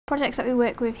Projects that we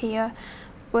work with here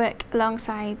work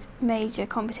alongside major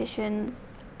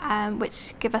competitions,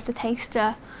 which give us a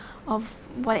taster of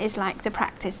what it is like to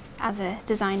practice as a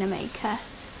designer, maker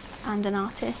and an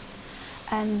artist.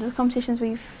 And the competitions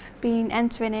we've been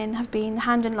entering in have been the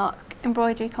hand and lock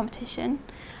embroidery competition,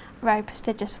 a very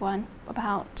prestigious one,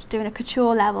 about doing a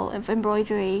couture level of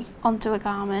embroidery onto a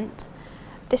garment.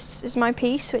 This is my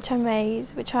piece which I made,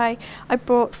 which I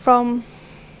brought from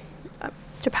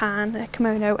Japan, a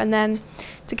kimono, and then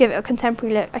to give it a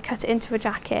contemporary look I cut it into a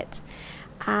jacket,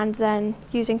 and then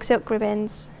using silk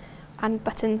ribbons and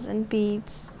buttons and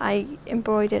beads I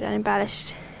embroidered and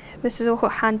embellished. This is all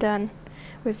hand done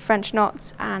with French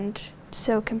knots and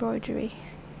silk embroidery.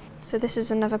 So this is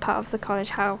another part of the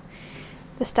college, how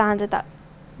the standard that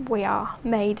we are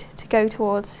made to go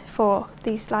towards for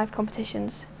these live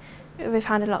competitions, with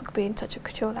hand and lock being such a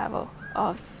couture level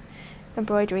of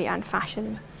embroidery and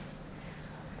fashion.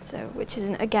 So, which is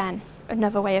again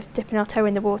another way of dipping our toe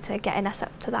in the water, getting us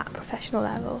up to that professional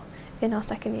level in our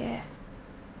second year.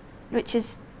 Which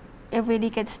is a really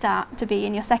good start to be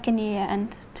in your second year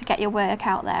and to get your work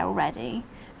out there already,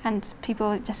 and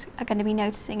people just are going to be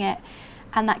noticing it,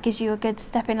 and that gives you a good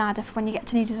stepping ladder for when you get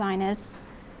to new designers.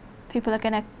 People are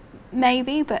going to,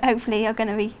 maybe, but hopefully are going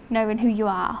to be knowing who you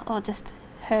are or just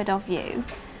heard of you.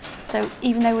 So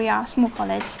even though we are a small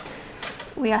college,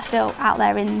 we are still out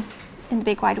there in the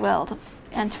big wide world of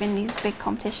entering these big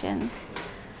competitions.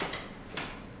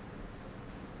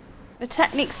 The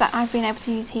techniques that I've been able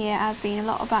to use here have been a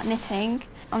lot about knitting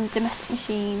on domestic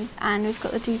machines, and we've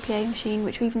got the Dupier machine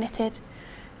which we've knitted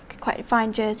quite a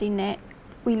fine jersey knit.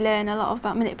 We learn a lot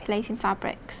about manipulating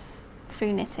fabrics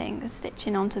through knitting,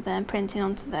 stitching onto them, printing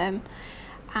onto them,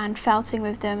 and felting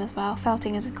with them as well.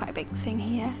 Felting is quite a big thing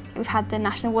here. We've had the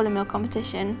National Woolen Mill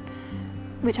competition,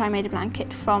 which I made a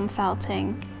blanket from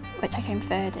felting, which I came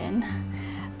third in.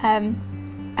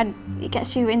 And it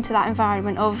gets you into that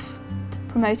environment of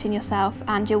promoting yourself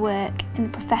and your work in a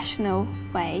professional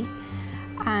way,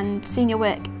 and seeing your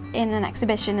work in an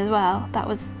exhibition as well. That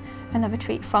was another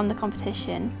treat from the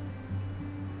competition.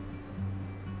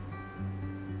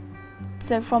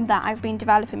 So from that I've been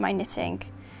developing my knitting,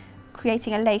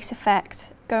 creating a lace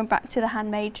effect, going back to the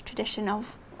handmade tradition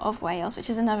of Wales, which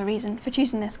is another reason for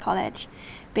choosing this college,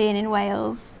 being in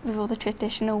Wales with all the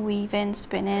traditional weaving,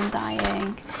 spinning,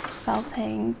 dyeing,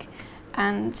 felting,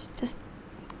 and just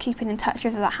keeping in touch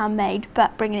with that handmade,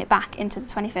 but bringing it back into the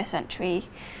 21st century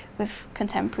with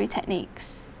contemporary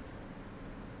techniques.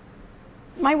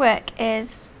 My work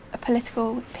is a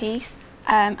political piece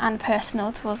and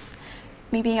personal towards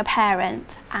me being a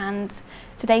parent and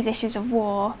today's issues of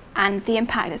war and the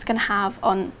impact it's going to have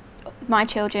on my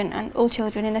children and all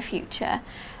children in the future.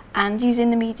 And using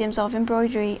the mediums of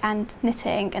embroidery and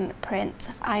knitting and print,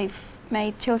 I've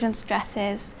made children's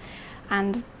dresses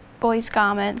and boys'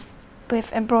 garments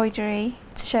with embroidery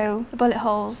to show the bullet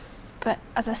holes, but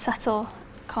as a subtle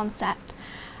concept.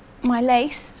 My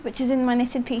lace, which is in my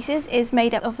knitted pieces, is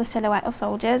made up of the silhouette of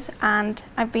soldiers, and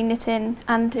I've been knitting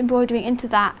and embroidering into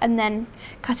that and then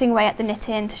cutting away at the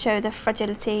knitting to show the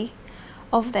fragility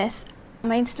of this.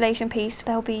 My installation piece,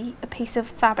 there'll be a piece of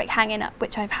fabric hanging up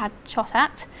which I've had shot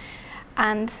at,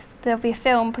 and there'll be a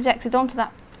film projected onto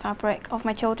that fabric of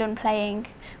my children playing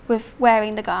with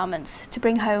wearing the garments to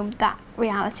bring home that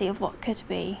reality of what could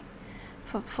be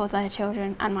for their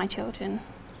children and my children.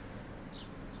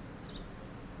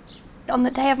 On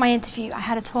the day of my interview I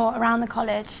had a tour around the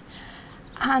college,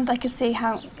 and I could see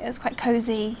how it was quite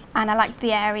cosy, and I liked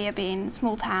the area being a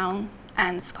small town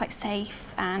and it's quite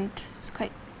safe and it's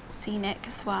quite scenic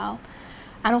as well.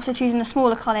 And also choosing a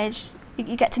smaller college,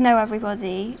 you get to know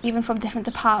everybody, even from different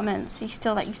departments. You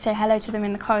say hello to them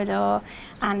in the corridor,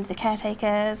 and the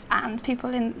caretakers and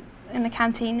people in the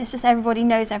canteen. It's just everybody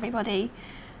knows everybody,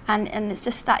 and it's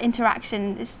just that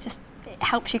interaction. It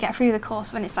helps you get through the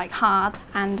course when it's like hard,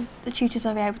 and the tutors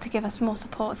will be able to give us more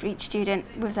support for each student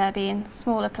with there being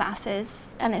smaller classes.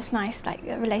 And it's nice, like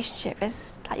the relationship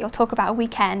is like you'll talk about a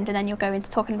weekend and then you'll go into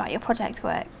talking about your project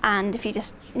work, and if you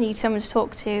just need someone to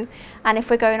talk to, and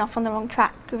if we're going off on the wrong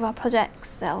track with our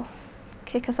projects, they'll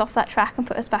kick us off that track and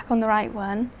put us back on the right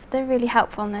one. They're really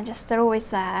helpful, and they're always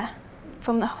there.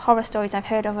 From the horror stories I've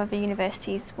heard of other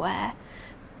universities where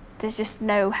there's just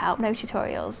no help, no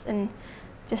tutorials, and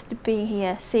just to be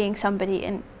here, seeing somebody,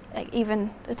 and like even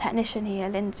the technician here,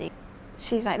 Lindsay,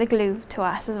 she's like the glue to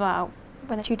us as well.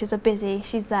 When the tutors are busy,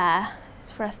 she's there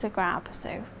for us to grab.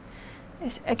 So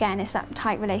it's that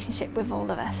tight relationship with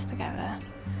all of us together.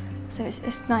 So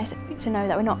it's nice to know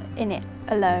that we're not in it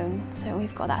alone. So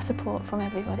we've got that support from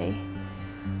everybody.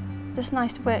 Just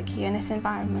nice to work here in this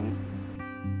environment.